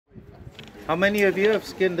How many of you have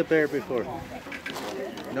skinned a bear before?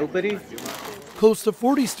 Nobody? Close to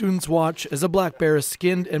 40 students watch as a black bear is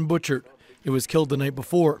skinned and butchered. It was killed the night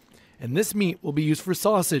before, and this meat will be used for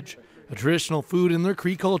sausage, a traditional food in their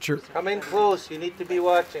Cree culture. Come in close, you need to be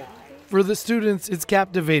watching. For the students, it's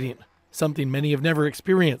captivating, something many have never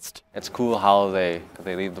experienced. It's cool how they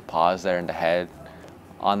leave the paws there and the head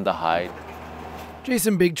on the hide.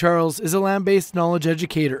 Jason Big Charles is a land-based knowledge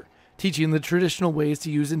educator, teaching the traditional ways to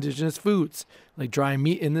use Indigenous foods, like drying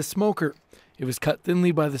meat in the smoker. It was cut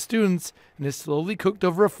thinly by the students and is slowly cooked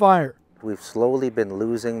over a fire. We've slowly been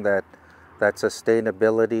losing that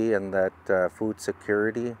sustainability and that food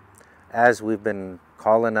security as we've been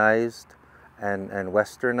colonized and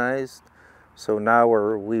westernized. So now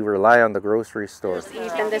we rely on the grocery store.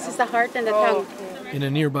 And this is the heart and the tongue. In a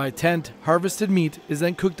nearby tent, harvested meat is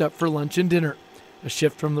then cooked up for lunch and dinner. A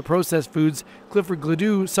shift from the processed foods Clifford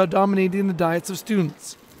Gladue saw dominating the diets of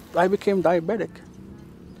students. I became diabetic.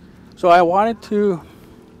 So I wanted to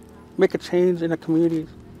make a change in the community.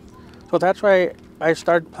 So that's why I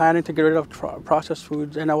started planning to get rid of processed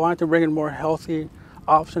foods, and I wanted to bring in more healthy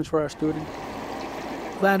options for our students.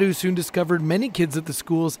 Gladue soon discovered many kids at the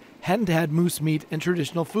schools hadn't had moose meat and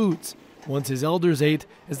traditional foods. Once his elders ate,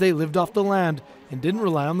 as they lived off the land and didn't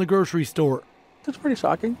rely on the grocery store. It's pretty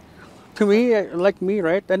shocking. To me, like me,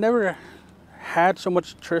 right? I never had so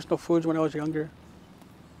much traditional foods when I was younger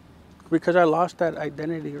because I lost that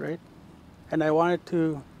identity, right? And I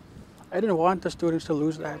didn't want the students to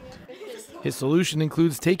lose that. His solution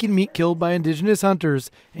includes taking meat killed by Indigenous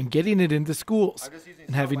hunters and getting it into schools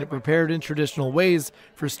and having it prepared in traditional ways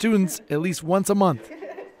for students at least once a month.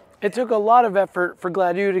 It took a lot of effort for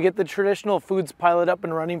Gladue to get the traditional foods pilot up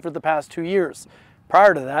and running for the past 2 years.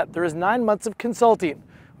 Prior to that, there was 9 months of consulting,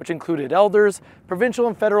 which included elders, provincial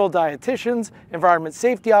and federal dietitians, environment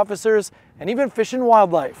safety officers, and even Fish and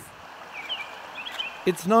Wildlife.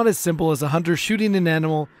 It's not as simple as a hunter shooting an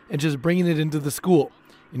animal and just bringing it into the school.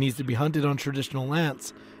 It needs to be hunted on traditional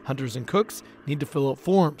lands. Hunters and cooks need to fill out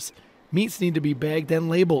forms. Meats need to be bagged and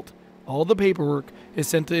labeled. All the paperwork is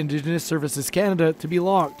sent to Indigenous Services Canada to be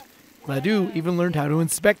logged. Gladue even learned how to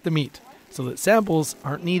inspect the meat so that samples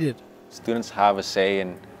aren't needed. Students have a say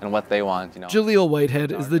in what they want, you know. Jaleel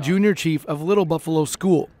Whitehead is the junior chief of Little Buffalo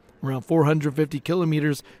School, around 450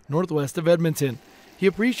 kilometers northwest of Edmonton. He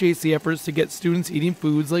appreciates the efforts to get students eating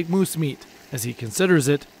foods like moose meat, as he considers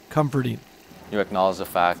it comforting. You acknowledge the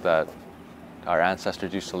fact that our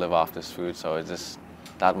ancestors used to live off this food, so it's just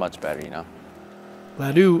that much better, you know.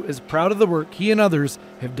 Gladue is proud of the work he and others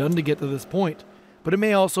have done to get to this point, but it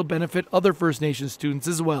may also benefit other First Nations students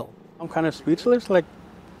as well. I'm kind of speechless,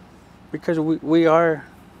 because we are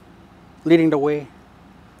leading the way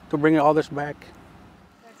to bring all this back.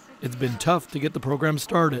 It's been tough to get the program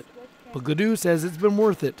started, but Gladue says it's been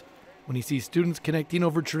worth it when he sees students connecting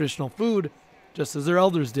over traditional food just as their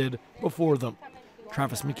elders did before them.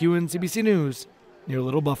 Travis McEwen, CBC News, near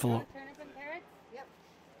Little Buffalo.